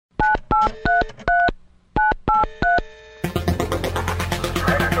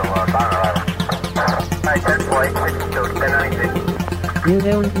You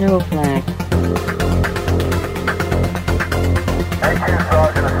Don't Know Flack. Thank you,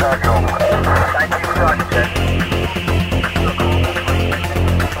 Sergeant Essential. Thank you, Sergeant.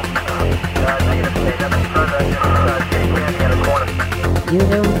 You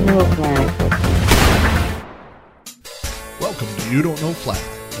Don't Know Flack. Welcome to You Don't Know Flack,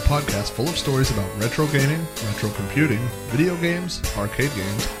 a podcast full of stories about retro gaming, retro computing, video games, arcade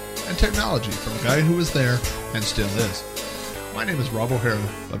games, and technology from a guy who was there and still is. My name is Rob O'Hara,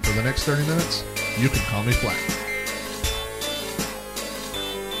 but for the next 30 minutes, you can call me Flack.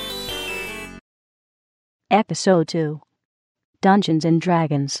 Episode 2, Dungeons and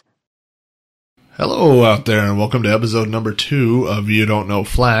Dragons. Hello out there, and welcome to episode number 2 of You Don't Know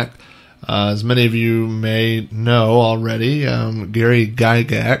Flack. As many of you may know already, Gary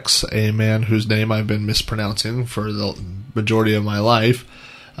Gygax, a man whose name I've been mispronouncing for the majority of my life,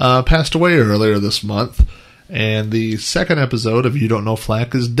 passed away earlier this month, and the second episode of You Don't Know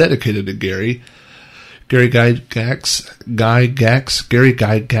Flack is dedicated to Gary. Gary Gygax,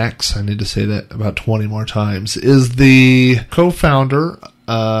 I need to say that about 20 more times, is the co-founder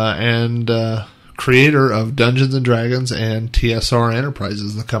and creator of Dungeons & Dragons and TSR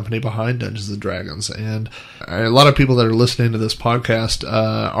Enterprises, the company behind Dungeons & Dragons. And a lot of people that are listening to this podcast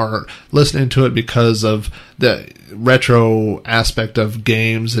are listening to it because of the retro aspect of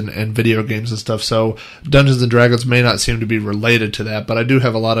games and video games and stuff. So Dungeons & Dragons may not seem to be related to that, but I do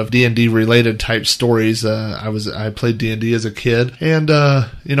have a lot of D&D related type stories. I played D&D as a kid, and I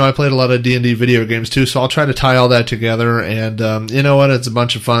played a lot of D&D video games too, so I'll try to tie all that together. And you know what, it's a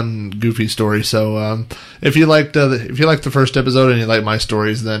bunch of fun, goofy stories. So if you liked the first episode and you like my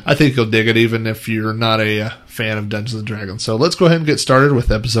stories, then I think you'll dig it, even if you're not a fan of Dungeons & Dragons. So let's go ahead and get started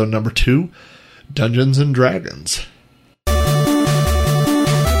with episode number 2, Dungeons & Dragons.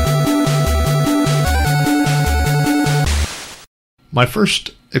 My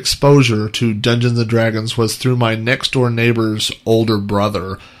first exposure to Dungeons & Dragons was through my next-door neighbor's older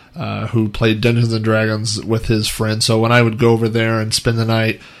brother, who played Dungeons & Dragons with his friends. So when I would go over there and spend the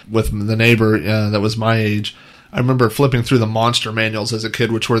night with the neighbor that was my age, I remember flipping through the monster manuals as a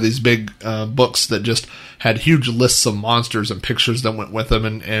kid, which were these big books that just had huge lists of monsters and pictures that went with them,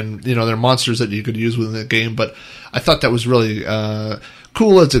 and they're monsters that you could use within the game. But I thought that was really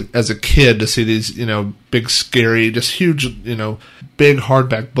cool as a kid to see these big, scary, just huge, big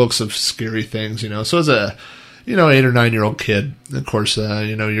hardback books of scary things. So as a 8 or 9 year old kid, of course,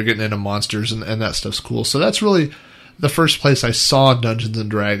 you're getting into monsters and that stuff's cool. So that's really the first place I saw Dungeons &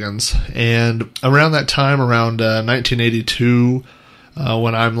 Dragons. And around that time, around 1982,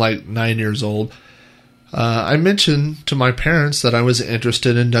 when I'm like 9 years old, I mentioned to my parents that I was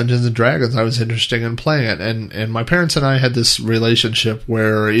interested in Dungeons & Dragons. I was interested in playing it. And my parents and I had this relationship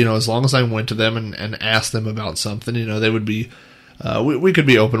where, as long as I went to them and asked them about something, they would be we could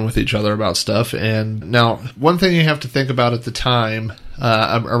be open with each other about stuff. And now, one thing you have to think about at the time,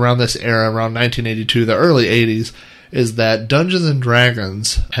 around this era, around 1982, the early 80s, is that Dungeons &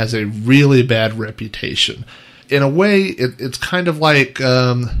 Dragons has a really bad reputation. In a way, it's kind of like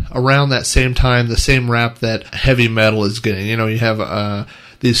around that same time, the same rap that heavy metal is getting. You have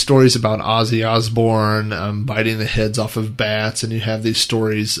these stories about Ozzy Osbourne biting the heads off of bats, and you have these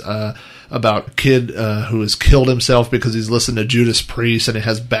stories about a kid who has killed himself because he's listened to Judas Priest, and it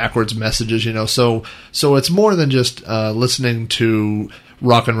has backwards messages. So it's more than just listening to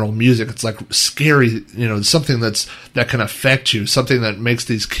rock and roll music. It's like scary, something that can affect you, something that makes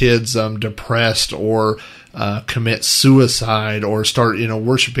these kids depressed or commit suicide or start,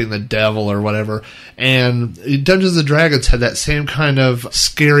 worshiping the devil or whatever. And Dungeons & Dragons had that same kind of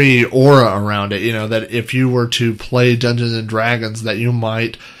scary aura around it, that if you were to play Dungeons & Dragons, that you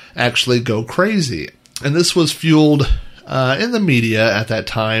might actually go crazy. And this was fueled in the media at that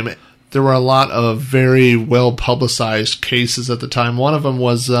time. There were a lot of very well-publicized cases at the time. One of them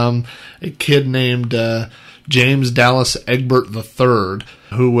was a kid named James Dallas Egbert III,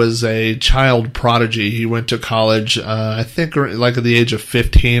 who was a child prodigy. He went to college, I think like at the age of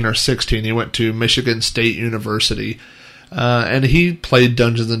 15 or 16. He went to Michigan State University, and he played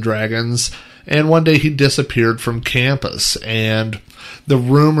Dungeons & Dragons, and one day he disappeared from campus. And the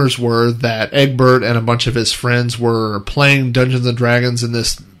rumors were that Egbert and a bunch of his friends were playing Dungeons & Dragons in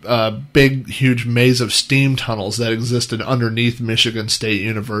this big, huge maze of steam tunnels that existed underneath Michigan State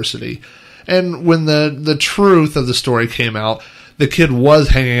University. And when the truth of the story came out, the kid was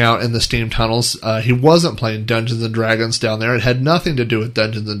hanging out in the steam tunnels. He wasn't playing Dungeons & Dragons down there. It had nothing to do with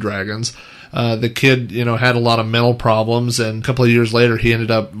Dungeons & Dragons. The kid, had a lot of mental problems, and a couple of years later, he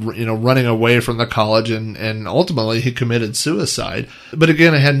ended up, running away from the college, and ultimately he committed suicide. But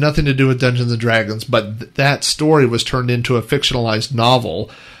again, it had nothing to do with Dungeons & Dragons, but that story was turned into a fictionalized novel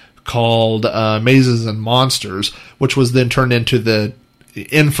called Mazes and Monsters, which was then turned into the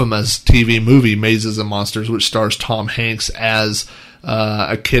infamous TV movie Mazes and Monsters, which stars Tom Hanks as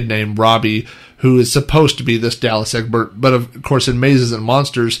a kid named Robbie, who is supposed to be this Dallas expert. But of course, in Mazes and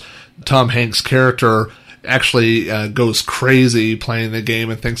Monsters, Tom Hanks' character actually goes crazy playing the game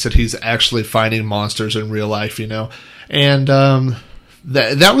and thinks that he's actually fighting monsters in real life, And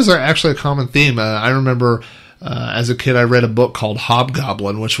that was actually a common theme. I remember as a kid, I read a book called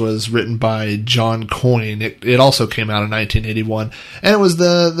Hobgoblin, which was written by John Coyne. It also came out in 1981, and it was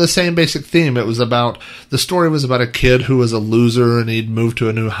the same basic theme. The story was about a kid who was a loser, and he'd moved to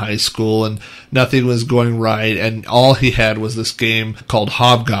a new high school, and nothing was going right, and all he had was this game called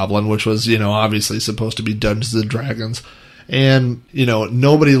Hobgoblin, which was, obviously supposed to be Dungeons and Dragons. And,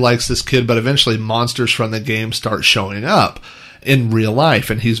 nobody likes this kid, but eventually monsters from the game start showing up in real life,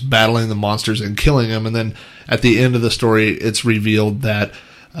 and he's battling the monsters and killing them. And then at the end of the story, it's revealed that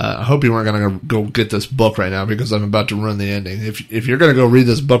I hope you weren't going to go get this book right now, because I'm about to ruin the ending. If you're going to go read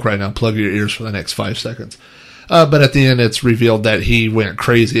this book right now, plug your ears for the next 5 seconds. But at the end, it's revealed that he went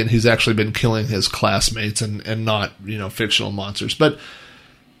crazy, and he's actually been killing his classmates and not, fictional monsters. But,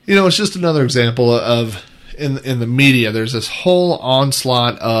 it's just another example of, in the media, there's this whole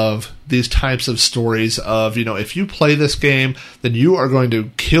onslaught of these types of stories of, if you play this game, then you are going to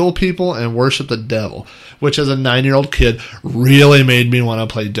kill people and worship the devil, which as a 9-year-old kid really made me want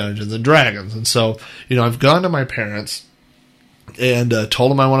to play Dungeons and Dragons. And so, I've gone to my parents and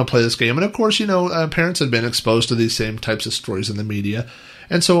told them I want to play this game. And of course, parents had been exposed to these same types of stories in the media.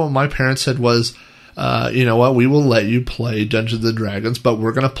 And so what my parents said was, you know what, we will let you play Dungeons and Dragons, but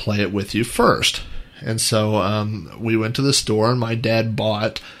we're going to play it with you first. And so we went to the store, and my dad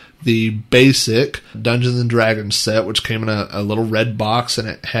bought the basic Dungeons and Dragons set, which came in a little red box, and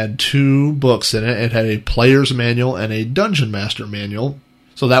it had 2 books in it. It had a player's manual and a Dungeon Master manual.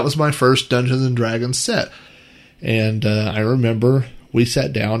 So that was my first Dungeons and Dragons set. And I remember we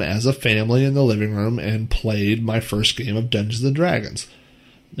sat down as a family in the living room and played my first game of Dungeons and Dragons.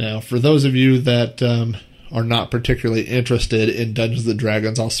 Now, for those of you that are not particularly interested in Dungeons &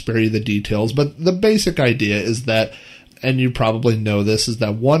 Dragons, I'll spare you the details, but the basic idea is that, and you probably know this, is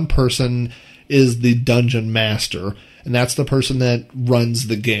that one person is the dungeon master, and that's the person that runs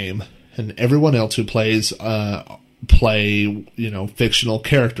the game, and everyone else who plays play, fictional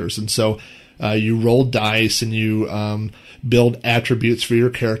characters. And so you roll dice, and you build attributes for your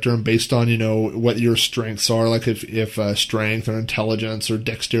character, and based on, what your strengths are, like if strength or intelligence or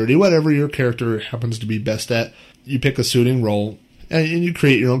dexterity, whatever your character happens to be best at, you pick a suiting role, and you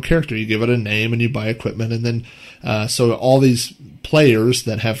create your own character. You give it a name, and you buy equipment, and then so all these players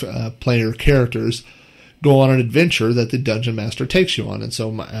that have player characters go on an adventure that the Dungeon Master takes you on. And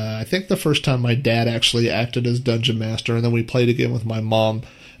so I think the first time my dad actually acted as Dungeon Master, and then we played again with my mom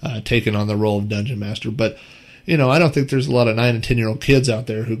taking on the role of Dungeon Master. But, I don't think there's a lot of 9 and 10-year-old kids out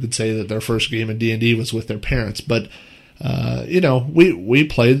there who could say that their first game of D&D was with their parents. But, we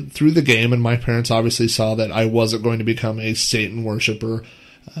played through the game, and my parents obviously saw that I wasn't going to become a Satan worshiper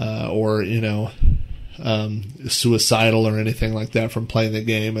or, suicidal or anything like that from playing the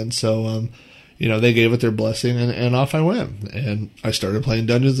game. And so, they gave it their blessing, and off I went. And I started playing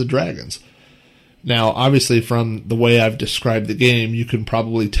Dungeons and Dragons. Now, obviously, from the way I've described the game, you can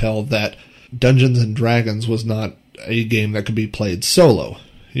probably tell that Dungeons and Dragons was not a game that could be played solo.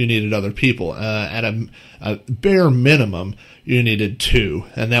 You needed other people. At a bare minimum, you needed 2,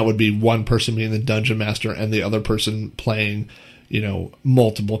 and that would be one person being the Dungeon Master and the other person playing,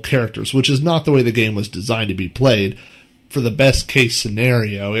 multiple characters, which is not the way the game was designed to be played. For the best case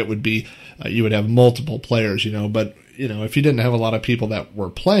scenario, it would be you would have multiple players, but, if you didn't have a lot of people that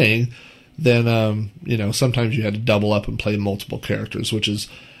were playing, then, sometimes you had to double up and play multiple characters, which is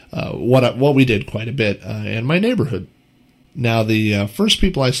what we did quite a bit in my neighborhood. Now, the first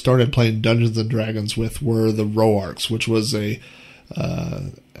people I started playing Dungeons and Dragons with were the Roarks, which was a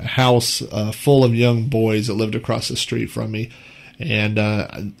house full of young boys that lived across the street from me. And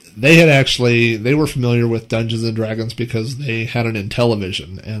they were familiar with Dungeons and Dragons because they had an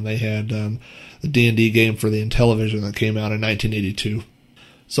Intellivision, and they had the D&D game for the Intellivision that came out in 1982.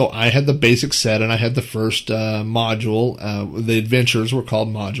 So I had the basic set, and I had the first module. The adventures were called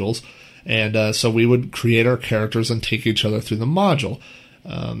modules. And so we would create our characters and take each other through the module.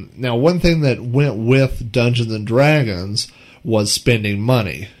 Now, one thing that went with Dungeons & Dragons was spending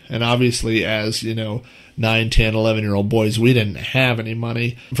money. And obviously, as, 9, 10, 11-year-old boys, we didn't have any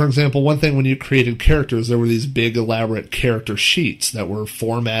money. For example, one thing when you created characters, there were these big, elaborate character sheets that were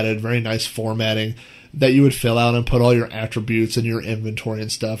formatted, very nice formatting, that you would fill out and put all your attributes and your inventory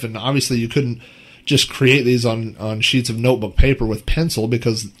and stuff. And obviously, you couldn't just create these on sheets of notebook paper with pencil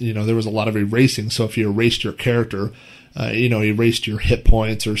because, there was a lot of erasing. So if you erased your character, erased your hit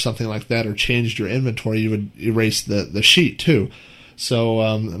points or something like that, or changed your inventory, you would erase the sheet too.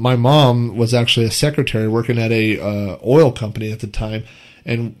 So my mom was actually a secretary working at a oil company at the time,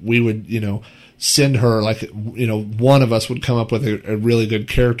 and we would, send her, one of us would come up with a really good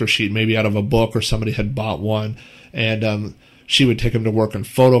character sheet, maybe out of a book or somebody had bought one, and she would take them to work and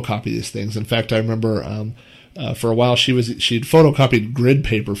photocopy these things. In fact, I remember for a while she'd photocopied grid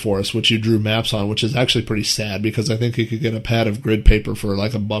paper for us, which you drew maps on, which is actually pretty sad because I think you could get a pad of grid paper for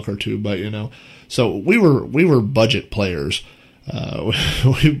like $1 or $2, but so we were budget players.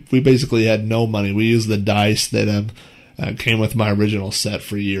 We basically had no money. We used the dice that came with my original set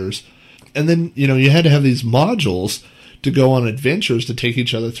for years. And then, you had to have these modules to go on adventures, to take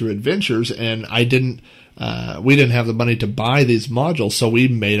each other through adventures, and we didn't have the money to buy these modules, so we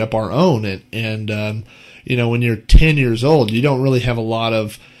made up our own. And when you're 10 years old, you don't really have a lot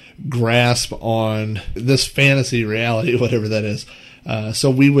of grasp on this fantasy reality, whatever that is. So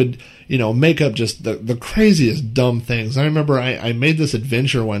we would, make up just the craziest dumb things. I remember I made this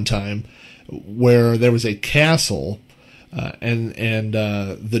adventure one time where there was a castle, and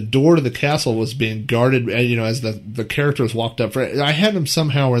the door to the castle was being guarded, as the characters walked up. I had them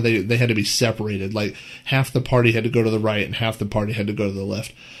somehow where they had to be separated. Like half the party had to go to the right and half the party had to go to the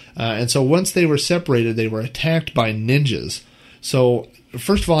left. And so once they were separated, they were attacked by ninjas. So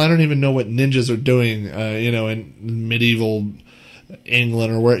first of all, I don't even know what ninjas are doing, in medieval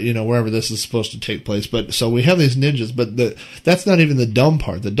England or wherever this is supposed to take place. But so we have these ninjas, but that's not even the dumb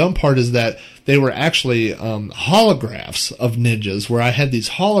part. The dumb part is that they were actually holographs of ninjas, where I had these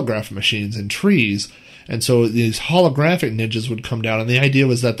holograph machines in trees, and so these holographic ninjas would come down, and the idea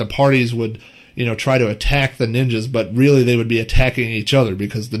was that the parties would try to attack the ninjas, but really they would be attacking each other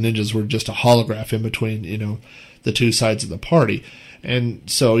because the ninjas were just a holograph in between the two sides of the party. And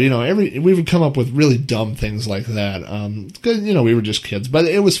so, we would come up with really dumb things like that. 'Cause, we were just kids, but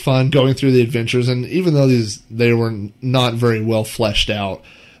it was fun going through the adventures. And even though they were not very well fleshed out,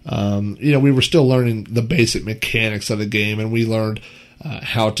 we were still learning the basic mechanics of the game, and we learned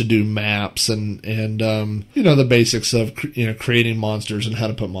how to do maps and the basics of creating monsters and how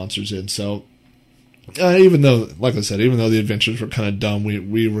to put monsters in. So even though, like I said, the adventures were kind of dumb,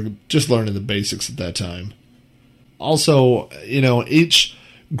 we were just learning the basics at that time. Also, each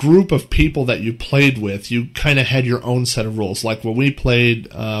group of people that you played with, you kind of had your own set of rules. Like when we played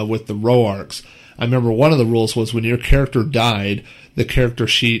with the Roarks, I remember one of the rules was when your character died, the character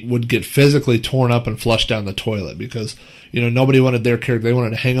sheet would get physically torn up and flushed down the toilet because, nobody wanted their character. They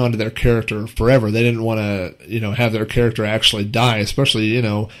wanted to hang on to their character forever. They didn't want to, have their character actually die, especially,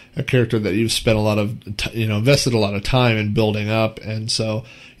 a character that you've spent a lot of, invested a lot of time in building up. And so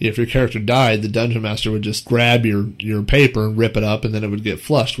if your character died, the dungeon master would just grab your paper and rip it up, and then it would get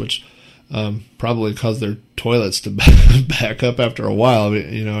flushed, which probably caused their toilets to back up after a while.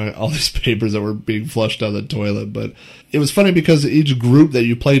 All these papers that were being flushed out of the toilet. But it was funny because each group that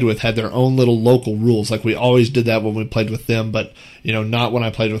you played with had their own little local rules. Like we always did that when we played with them, but not when I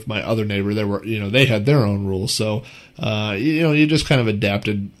played with my other neighbor. They were, they had their own rules. So you just kind of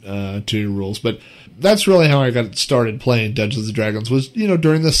adapted to your rules. But that's really how I got started playing Dungeons and Dragons. Was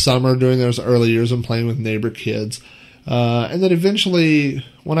during the summer, during those early years, and playing with neighbor kids. And then eventually,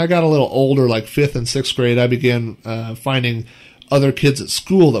 when I got a little older, like 5th and 6th grade, I began finding other kids at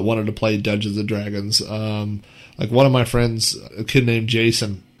school that wanted to play Dungeons and Dragons. Like one of my friends, a kid named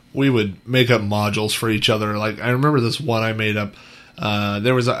Jason, we would make up modules for each other. Like I remember this one I made up.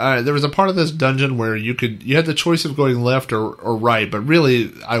 There was a part of this dungeon where you had the choice of going left or right, but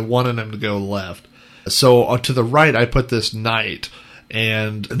really I wanted him to go left. So to the right, I put this knight.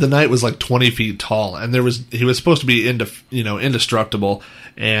 And the knight was like 20 feet tall, and he was supposed to be indestructible.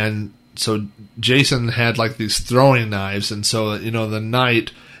 And so Jason had like these throwing knives, and so the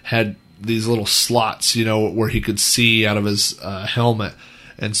knight had these little slots, where he could see out of his helmet.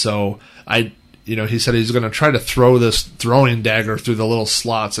 And so he said he's going to try to throw this throwing dagger through the little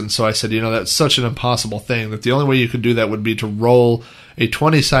slots. And so I said, that's such an impossible thing that the only way you could do that would be to roll a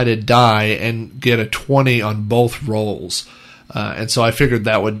 20-sided die and get a 20 on both rolls. And so I figured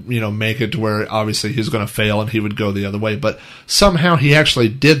that would, make it to where obviously he was going to fail and he would go the other way. But somehow he actually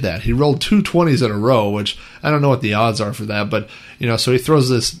did that. He rolled 2 20s in a row, which I don't know what the odds are for that. But, so he throws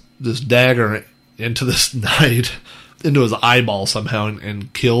this dagger into this knight, into his eyeball somehow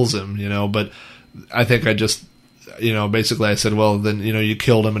and kills him, but I think I just, basically I said, well, then, you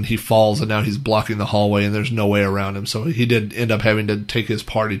killed him and he falls and now he's blocking the hallway and there's no way around him. So he did end up having to take his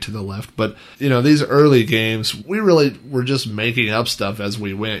party to the left. But, these early games, we really were just making up stuff as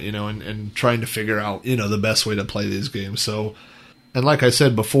we went, and trying to figure out, the best way to play these games. So, and like I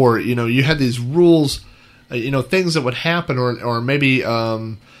said before, you had these rules, things that would happen or maybe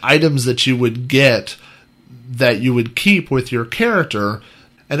items that you would get that you would keep with your character.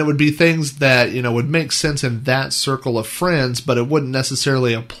 And it would be things that, would make sense in that circle of friends, but it wouldn't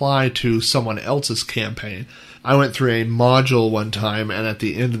necessarily apply to someone else's campaign. I went through a module one time, and at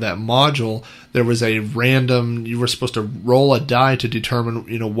the end of that module, there was a random, you were supposed to roll a die to determine,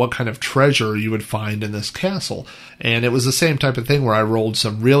 what kind of treasure you would find in this castle. And it was the same type of thing where I rolled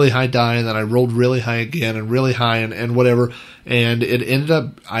some really high die, and then I rolled really high again, and really high, and whatever. And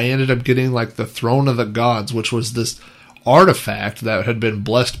I ended up getting like the Throne of the Gods, which was this artifact that had been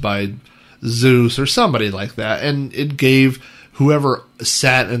blessed by Zeus or somebody like that, and it gave whoever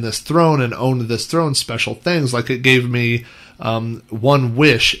sat in this throne and owned this throne special things. Like it gave me one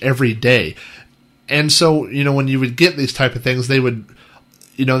wish every day. And so, when you would get these type of things, they would,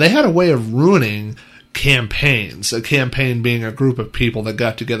 they had a way of ruining campaigns, a campaign being a group of people that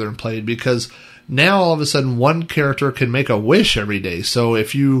got together and played, because now all of a sudden one character can make a wish every day. So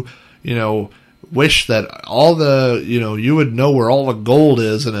if you, wish that all the, you would know where all the gold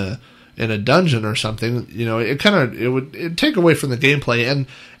is in a dungeon or something, it'd take away from the gameplay.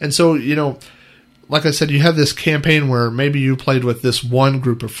 And so, like I said, you have this campaign where maybe you played with this one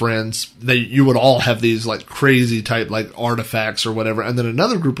group of friends that you would all have these like crazy type like artifacts or whatever. And then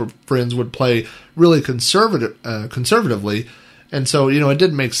another group of friends would play really conservatively. And so, it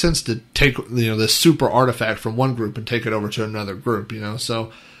didn't make sense to take, this super artifact from one group and take it over to another group,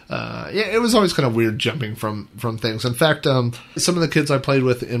 so, it was always kind of weird jumping from things. In fact, some of the kids I played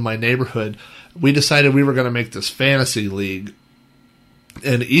with in my neighborhood, we decided we were going to make this fantasy league,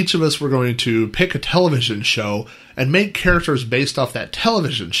 and each of us were going to pick a television show and make characters based off that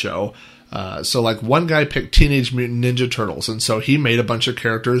television show. So like one guy picked Teenage Mutant Ninja Turtles, and so he made a bunch of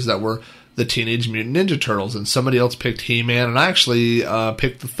characters that were the Teenage Mutant Ninja Turtles, and somebody else picked He-Man, and I actually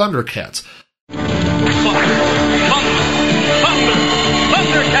picked the Thundercats.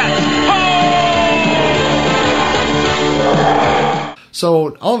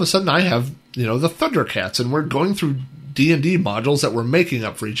 So all of a sudden I have, the Thundercats, and we're going through D&D modules that we're making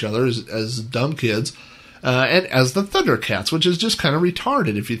up for each other as dumb kids, and as the Thundercats, which is just kind of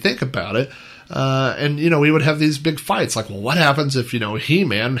retarded if you think about it. And, we would have these big fights, like, well, what happens if,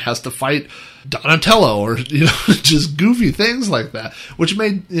 He-Man has to fight Donatello, or, just goofy things like that, which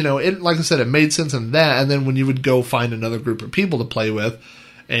made, like I said, it made sense in that. And then when you would go find another group of people to play with,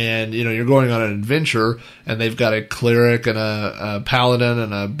 and, you're going on an adventure, and they've got a cleric and a paladin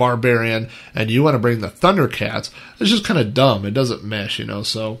and a barbarian, and you want to bring the Thundercats, it's just kind of dumb. It doesn't mesh,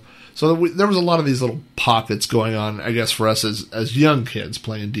 So there was a lot of these little pockets going on, I guess, for us as young kids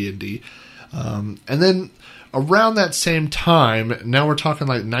playing D&D. And then around that same time, now we're talking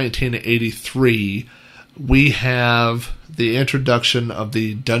like 1983, we have the introduction of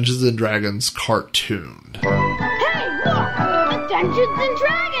the Dungeons & Dragons cartoon. Hey, look! The Dungeons &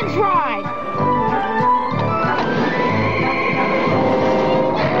 Dragons ride!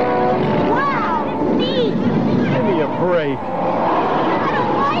 Wow, neat! Give me a break. I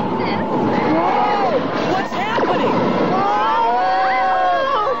don't like this! Whoa! What's happening? Oh!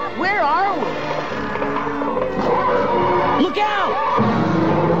 Where are we? Look out!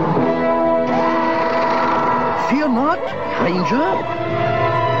 Fear not, stranger.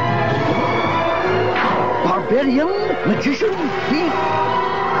 Barbarian, magician, thief,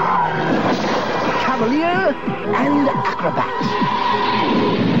 cavalier, and acrobat.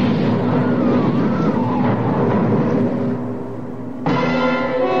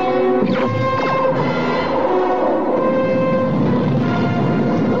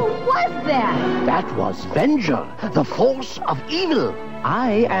 That was Venger, the force of evil.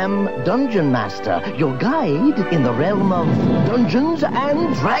 I am Dungeon Master, your guide in the realm of Dungeons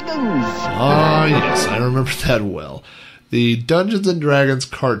and Dragons. Ah, yes, I remember that well. The Dungeons & Dragons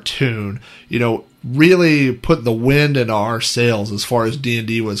cartoon, really put the wind in our sails as far as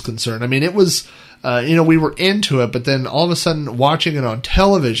D&D was concerned. I mean, it was, we were into it, but then all of a sudden watching it on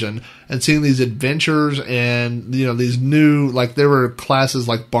television and seeing these adventures and, these new, like there were classes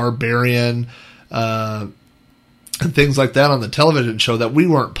like Barbarian, and things like that on the television show that we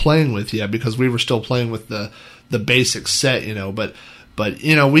weren't playing with yet because we were still playing with the basic set, but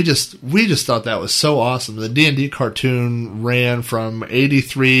we just thought that was so awesome. The D&D cartoon ran from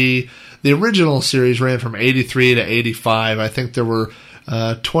 83, the original series ran from 83 to 85. I think there were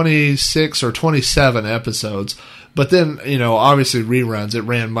 26 or 27 episodes. But then, obviously reruns, it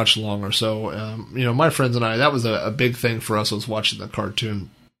ran much longer. So, my friends and I, that was a big thing for us, was watching the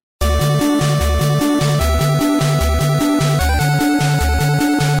cartoon.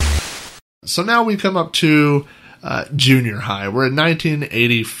 So now we come up to junior high. We're in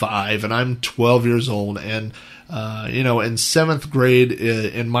 1985, and I'm 12 years old. And, in 7th grade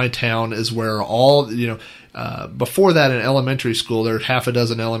in my town is where all, before that in elementary school, there are half a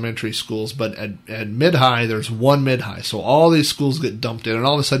dozen elementary schools, but at mid-high, there's one mid-high. So all these schools get dumped in, and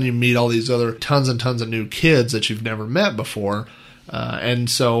all of a sudden you meet all these other tons and tons of new kids that you've never met before. And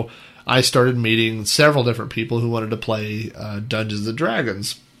so I started meeting several different people who wanted to play Dungeons &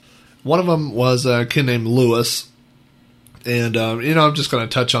 Dragons. One of them was a kid named Lewis. And, I'm just going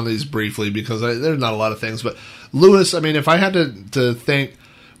to touch on these briefly because there's not a lot of things. But Lewis, if I had to think,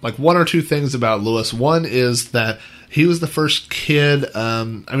 like, one or two things about Lewis. One is that he was the first kid.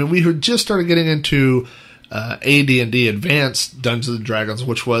 We had just started getting into AD&D, Advanced Dungeons and Dragons,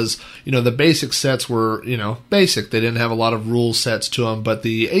 which was, the basic sets were, basic. They didn't have a lot of rule sets to them, but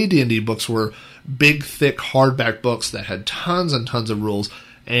the AD&D books were big, thick, hardback books that had tons and tons of rules.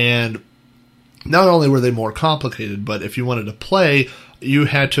 And not only were they more complicated, but if you wanted to play, you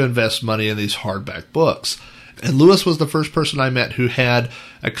had to invest money in these hardback books. And Lewis was the first person I met who had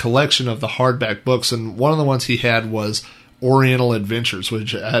a collection of the hardback books, and one of the ones he had was Oriental Adventures,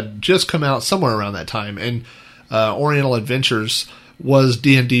 which had just come out somewhere around that time. And Oriental Adventures was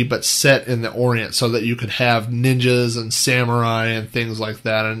D&D, but set in the Orient, so that you could have ninjas and samurai and things like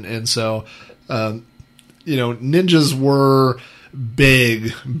that. And so, ninjas were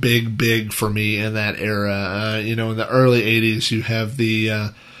big for me in that era. In the early 80s, you have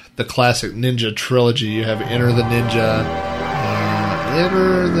the classic Ninja trilogy. You have Enter the Ninja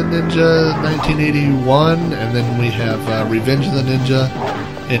 1981, and then we have Revenge of the Ninja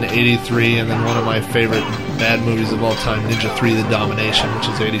in 83, and then one of my favorite bad movies of all time, Ninja 3: The Domination, which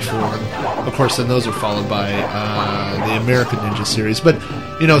is 84. And of course, then those are followed by the American Ninja series. But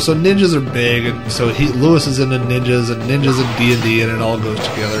so ninjas are big, and so Lewis is into ninjas and D&D, and it all goes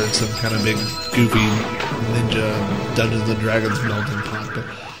together in some kind of big goofy ninja Dungeons and Dragons melting pot. But,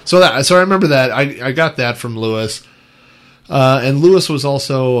 so I remember that I got that from Lewis, and Lewis was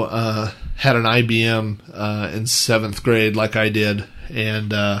also had an IBM in 7th grade, like I did,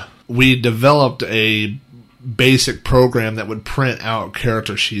 and we developed a basic program that would print out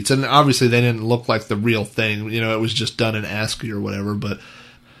character sheets, and obviously they didn't look like the real thing. It was just done in ASCII or whatever, but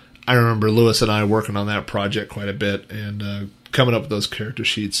I remember Lewis and I working on that project quite a bit and coming up with those character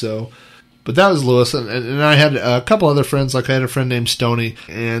sheets. But that was Lewis, and I had a couple other friends. Like I had a friend named Stoney,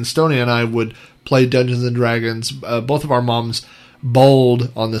 and Stoney and I would play Dungeons and Dragons. Both of our moms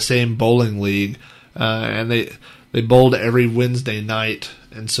bowled on the same bowling league, and they bowled every Wednesday night.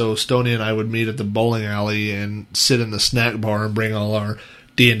 And so Stoney and I would meet at the bowling alley and sit in the snack bar and bring all our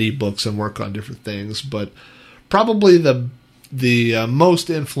D&D books and work on different things. But probably the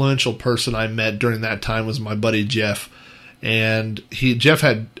most influential person I met during that time was my buddy Jeff. And Jeff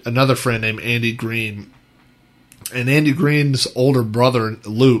had another friend named Andy Green. And Andy Green's older brother,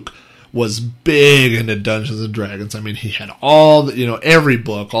 Luke, was big into Dungeons and Dragons. He had all the, every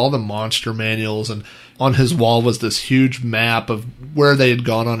book, all the monster manuals, and on his wall was this huge map of where they had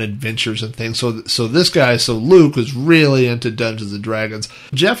gone on adventures and things. So Luke was really into Dungeons and Dragons.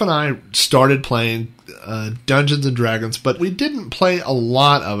 Jeff and I started playing Dungeons and Dragons, but we didn't play a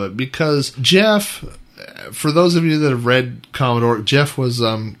lot of it because Jeff, for those of you that have read Commodore, Jeff was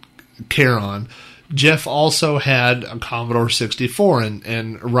Charon. Jeff also had a Commodore 64,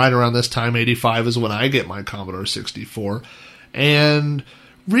 and right around this time, 85, is when I get my Commodore 64. And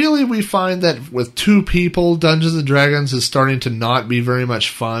really, we find that with two people, Dungeons & Dragons is starting to not be very much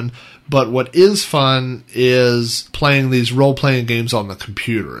fun. But what is fun is playing these role-playing games on the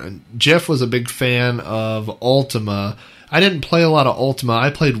computer. And Jeff was a big fan of Ultima. I didn't play a lot of Ultima. I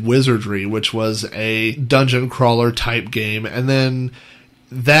played Wizardry, which was a dungeon crawler type game. And then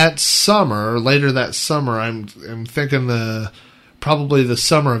later that summer, I'm thinking probably the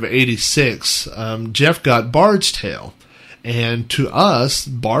summer of 86, Jeff got Bard's Tale. And to us,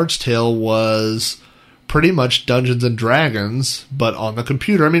 Bard's Tale was pretty much Dungeons and Dragons, but on the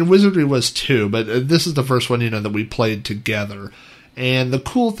computer. Wizardry was too, but this is the first one, that we played together. And the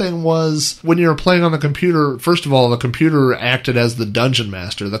cool thing was, when you were playing on the computer, first of all, the computer acted as the dungeon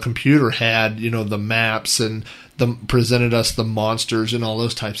master. The computer had, the maps and presented us the monsters and all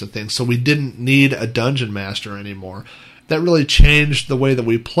those types of things. So we didn't need a dungeon master anymore. That really changed the way that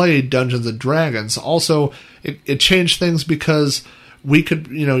we played Dungeons and Dragons. Also, it changed things because we could,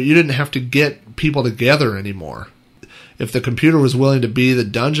 you didn't have to get people together anymore. If the computer was willing to be the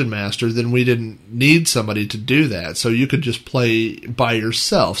dungeon master, then we didn't need somebody to do that. So you could just play by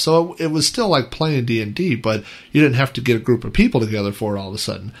yourself. So it was still like playing D&D, but you didn't have to get a group of people together for it all of a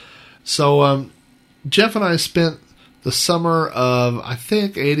sudden. So Jeff and I spent the summer of, I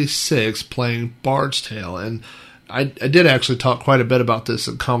think, 86 playing Bard's Tale. And I did actually talk quite a bit about this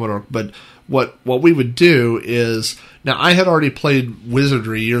in Commodore, but what we would do is, now I had already played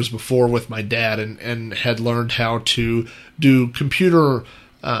Wizardry years before with my dad and had learned how to do computer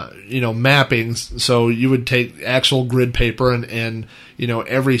mappings. So you would take actual grid paper and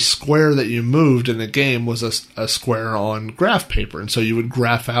every square that you moved in the game was a square on graph paper. And so you would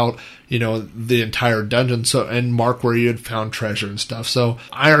graph out, the entire dungeon and mark where you had found treasure and stuff. So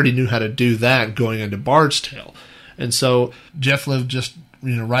I already knew how to do that going into Bard's Tale. And so Jeff lived just,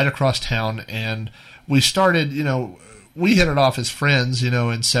 right across town, and we started, we hit it off as friends, in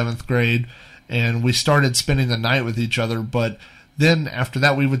 7th grade, and we started spending the night with each other, but then after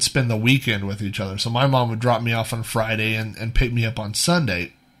that we would spend the weekend with each other. So my mom would drop me off on Friday and pick me up on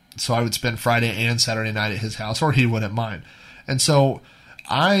Sunday. So I would spend Friday and Saturday night at his house, or he would at mine. And so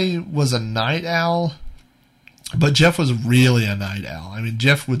I was a night owl, but Jeff was really a night owl. I mean,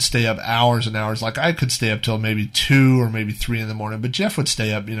 Jeff would stay up hours and hours. Like, I could stay up till maybe 2 or maybe 3 in the morning, but Jeff would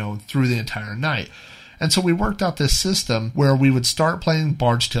stay up, through the entire night. And so we worked out this system where we would start playing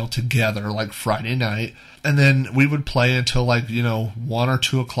Bard's Tale together, like Friday night, and then we would play until 1 or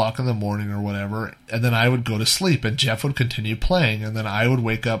 2 o'clock in the morning or whatever, and then I would go to sleep, and Jeff would continue playing, and then I would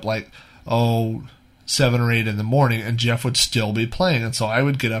wake up 7 or 8 in the morning, and Jeff would still be playing. And so I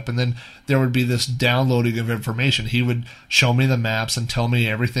would get up, and then there would be this downloading of information. He would show me the maps and tell me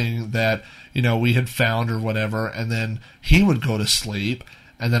everything that, we had found or whatever, and then he would go to sleep,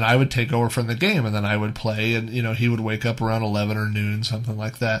 and then I would take over from the game, and then I would play, and, he would wake up around 11 or noon, something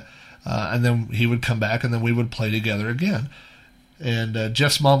like that, and then he would come back, and then we would play together again. And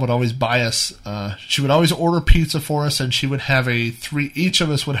Jeff's mom would always buy us, she would always order pizza for us, and she would have each of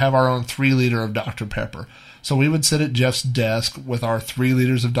us would have our own 3-liter of Dr. Pepper. So we would sit at Jeff's desk with our 3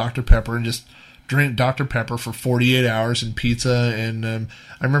 liters of Dr. Pepper and just drink Dr. Pepper for 48 hours and pizza. And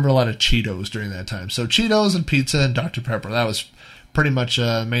I remember a lot of Cheetos during that time. So Cheetos and pizza and Dr. Pepper, that was pretty much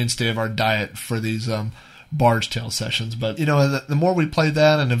a mainstay of our diet for these Bard's Tale sessions. But, the more we played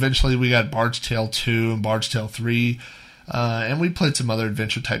that, and eventually we got Bard's Tale 2 and Bard's Tale 3, and we played some other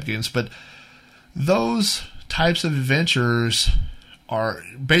adventure type games, but those types of adventures are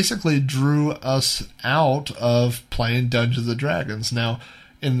basically drew us out of playing Dungeons and Dragons. Now,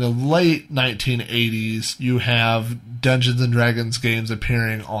 in the late 1980s, you have Dungeons and Dragons games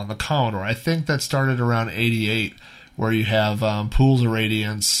appearing on the Commodore. I think that started around 88, where you have Pools of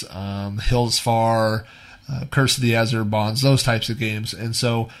Radiance, Hills Far, Curse of the Azure Bonds, those types of games. And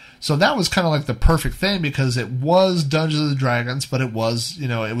so that was kind of like the perfect thing, because it was Dungeons and Dragons, but it was,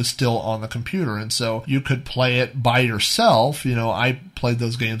 it was still on the computer. And so you could play it by yourself. I played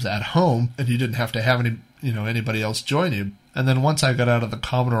those games at home, and you didn't have to have anybody else join you. And then once I got out of the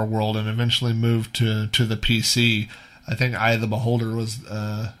Commodore world and eventually moved to the PC, I think Eye of the Beholder was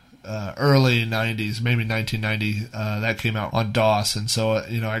early 90s, maybe 1990. That came out on DOS. And so,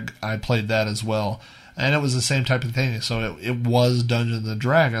 I played that as well. And it was the same type of thing. So it was Dungeons and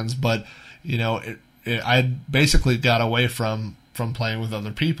Dragons, but, I basically got away from playing with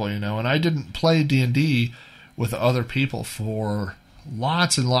other people, and I didn't play D&D with other people for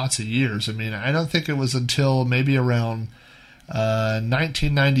lots and lots of years. I mean, I don't think it was until maybe around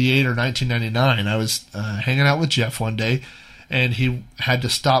 1998 or 1999, I was hanging out with Jeff one day, and he had to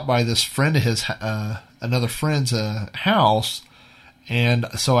stop by this friend of his, another friend's house. And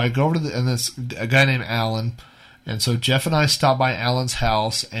so I go over to a guy named Alan, and so Jeff and I stop by Alan's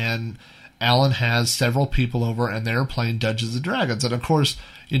house, and Alan has several people over, and they're playing Dungeons and Dragons. And of course,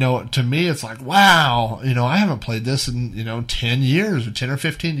 to me, it's like, wow, I haven't played this in, 10 years or 10 or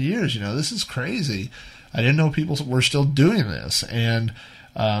 15 years. This is crazy. I didn't know people were still doing this. And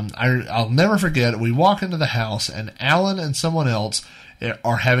I'll never forget, we walk into the house, and Alan and someone else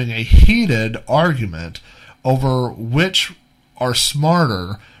are having a heated argument over which are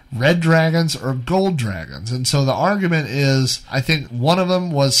smarter, red dragons or gold dragons. And so the argument is, I think one of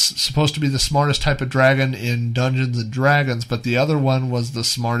them was supposed to be the smartest type of dragon in Dungeons and Dragons, but the other one was the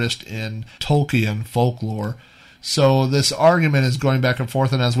smartest in Tolkien folklore. So this argument is going back and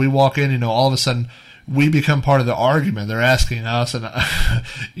forth, and as we walk in, all of a sudden we become part of the argument. They're asking us, and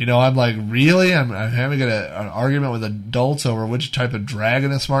I'm like, really? I'm having an argument with adults over which type of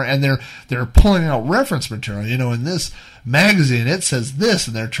dragon is smart, and they're pulling out reference material. In this magazine it says this,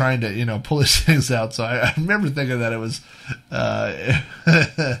 and they're trying to pull these things out. So I remember thinking that it was, I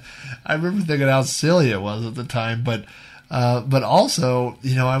remember thinking how silly it was at the time, but also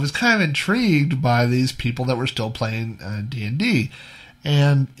I was kind of intrigued by these people that were still playing D&D.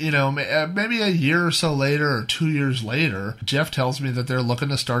 And, maybe a year or so later or 2 years later, Jeff tells me that they're looking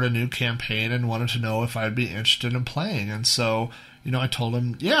to start a new campaign and wanted to know if I'd be interested in playing. And so, I told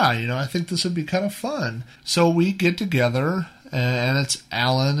him, yeah, I think this would be kind of fun. So we get together, and it's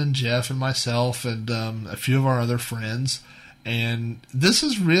Alan and Jeff and myself and a few of our other friends. And this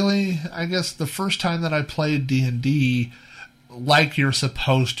is really, I guess, the first time that I played D&D like you're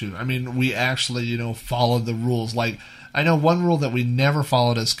supposed to. I mean, we actually, followed the rules. Like, I know one rule that we never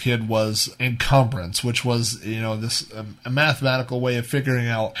followed as kid was encumbrance, which was, this a mathematical way of figuring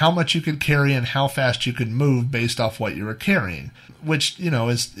out how much you could carry and how fast you could move based off what you were carrying, which,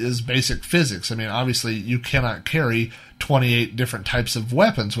 is basic physics. I mean, obviously you cannot carry 28 different types of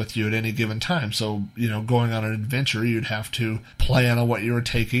weapons with you at any given time. So, going on an adventure, you'd have to plan on what you were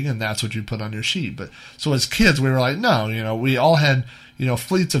taking, and that's what you put on your sheet. But so as kids, we were like, no, we all had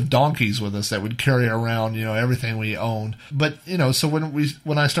fleets of donkeys with us that would carry around, everything we owned. But, so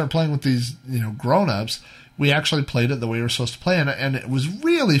when I started playing with these, grown-ups, we actually played it the way we were supposed to play, and it was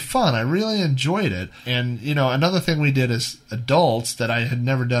really fun. I really enjoyed it. And, another thing we did as adults that I had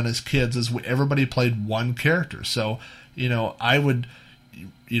never done as kids is everybody played one character. So, I would,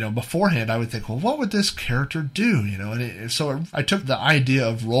 beforehand I would think, well, what would this character do? So I took the idea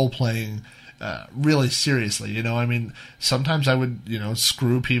of role-playing really seriously. I mean, sometimes I would,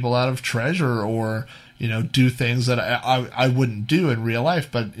 screw people out of treasure or, do things that I wouldn't do in real life.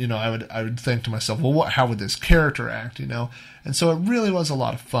 But, I would think to myself, well, how would this character act, And so it really was a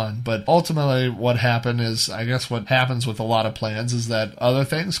lot of fun. But ultimately what happened is, I guess what happens with a lot of plans is that other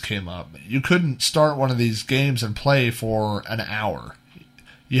things came up. You couldn't start one of these games and play for an hour.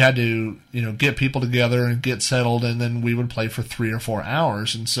 You had to, get people together and get settled, and then we would play for 3 or 4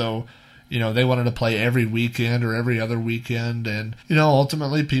 hours. And so, they wanted to play every weekend or every other weekend. And,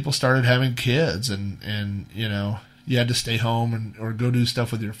 ultimately people started having kids and you had to stay home or go do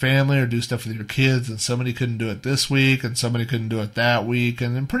stuff with your family or do stuff with your kids. And somebody couldn't do it this week and somebody couldn't do it that week.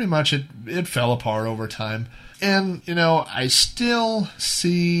 And then pretty much it fell apart over time. And, I still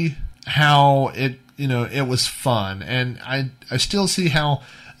see how it was fun. And I still see how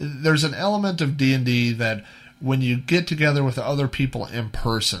there's an element of D&D that when you get together with other people in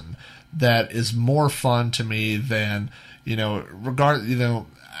person, that is more fun to me than,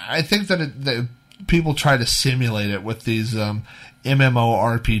 I think that people try to simulate it with these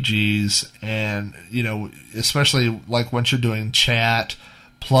MMORPGs and, especially like once you're doing chat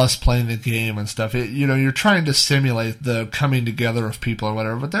plus playing the game and stuff, you're trying to simulate the coming together of people or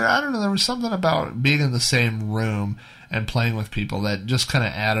whatever. But there was something about being in the same room and playing with people that just kind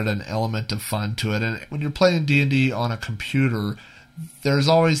of added an element of fun to it. And when you're playing D&D on a computer, there's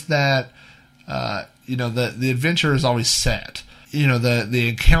always that, the adventure is always set. The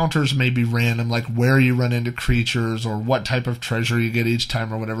encounters may be random, like where you run into creatures or what type of treasure you get each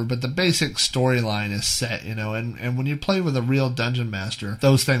time or whatever, but the basic storyline is set, and when you play with a real dungeon master,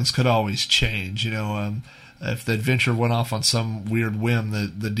 those things could always change, if the adventure went off on some weird whim,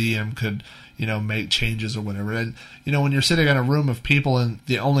 the DM could, make changes or whatever. And, when you're sitting in a room of people and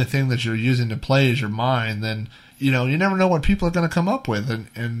the only thing that you're using to play is your mind, then, you never know what people are going to come up with.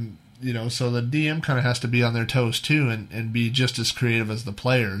 And so the DM kind of has to be on their toes too and be just as creative as the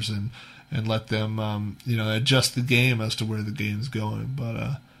players and let them, adjust the game as to where the game's going.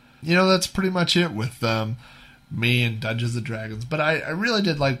 But, that's pretty much it with me and Dungeons & Dragons. But I really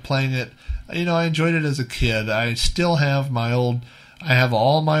did like playing it. I enjoyed it as a kid. I still have I have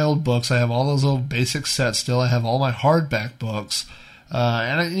all my old books. I have all those old basic sets still. I have all my hardback books.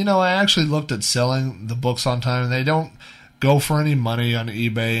 And, I actually looked at selling the books on time, and they don't go for any money on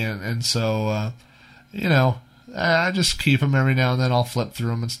eBay. And so, I just keep them every now and then. I'll flip through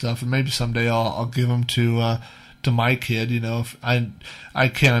them and stuff. And maybe someday I'll give them to my kid. If I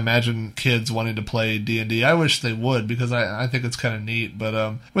can't imagine kids wanting to play D&D. I wish they would, because I think it's kind of neat.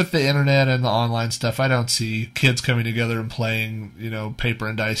 But with the internet and the online stuff, I don't see kids coming together and playing, paper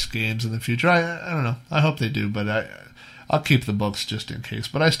and dice games in the future. I don't know. I hope they do, but I'll keep the books just in case.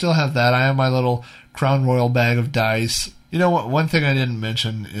 But I still have that. I have my little Crown Royal bag of dice. One thing I didn't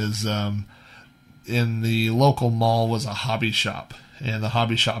mention is in the local mall was a hobby shop, and the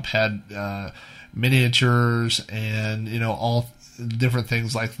hobby shop had miniatures and all different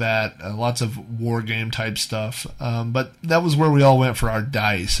things like that, lots of war game type stuff. But that was where we all went for our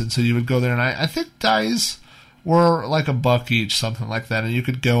dice. And so you would go there, and I think dice were like $1 each, something like that. And you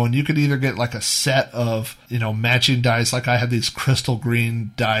could go and you could either get like a set of, matching dice. Like I had these crystal green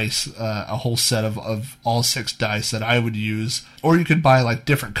dice, a whole set of all 6 dice that I would use. Or you could buy like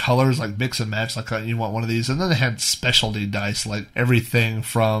different colors, like mix and match, like you want one of these. And then they had specialty dice, like everything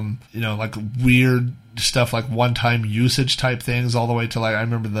from, like weird stuff like one-time usage type things all the way to like, I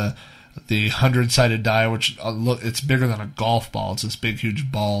remember the 100-sided die, which it's bigger than a golf ball. It's this big,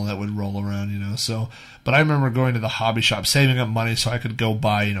 huge ball that would roll around, So, but I remember going to the hobby shop, saving up money so I could go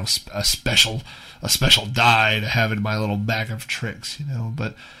buy, a special die to have in my little bag of tricks,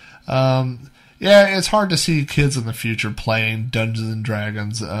 But, yeah, it's hard to see kids in the future playing Dungeons and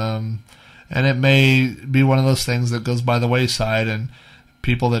Dragons. And it may be one of those things that goes by the wayside, and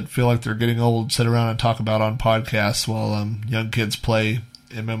people that feel like they're getting old sit around and talk about on podcasts while young kids play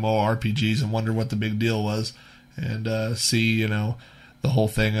MMORPGs and wonder what the big deal was, and see, the whole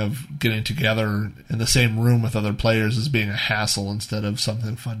thing of getting together in the same room with other players as being a hassle instead of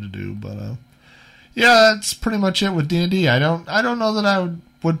something fun to do. But yeah, that's pretty much it with D&D. I don't know that I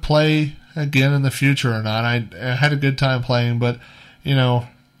would play again in the future or not. I had a good time playing, but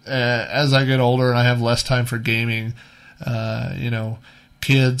as I get older and I have less time for gaming,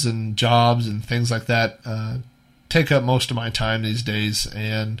 kids and jobs and things like that take up most of my time these days,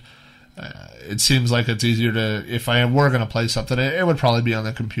 and it seems like it's easier to, if I were going to play something, it would probably be on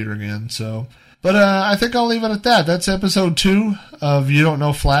the computer again. So, but I think I'll leave it at that. That's episode 2 of You Don't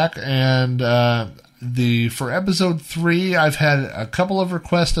Know Flack, and for episode 3, I've had a couple of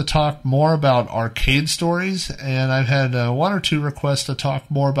requests to talk more about arcade stories, and I've had 1 or 2 requests to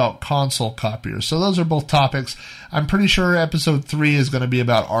talk more about console copiers. So those are both topics. I'm pretty sure episode 3 is going to be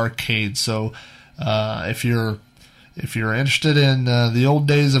about arcades. So if you're interested in the old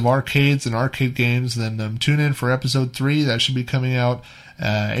days of arcades and arcade games, then tune in for episode 3. That should be coming out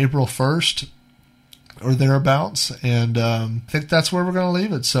April 1st or thereabouts. And I think that's where we're going to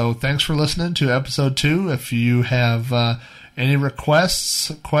leave it. So thanks for listening to episode 2. If you have any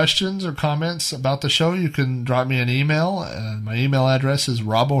requests, questions, or comments about the show, you can drop me an email. My email address is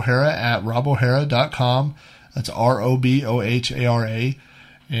robohara@robohara.com. That's ROBOHARA.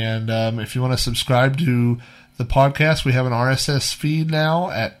 And if you want to subscribe to the podcast, we have an RSS feed now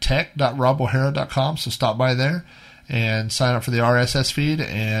at tech.robohara.com, so stop by there and sign up for the RSS feed,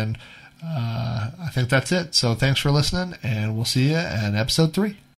 and I think that's it. So thanks for listening, and we'll see you in episode 3.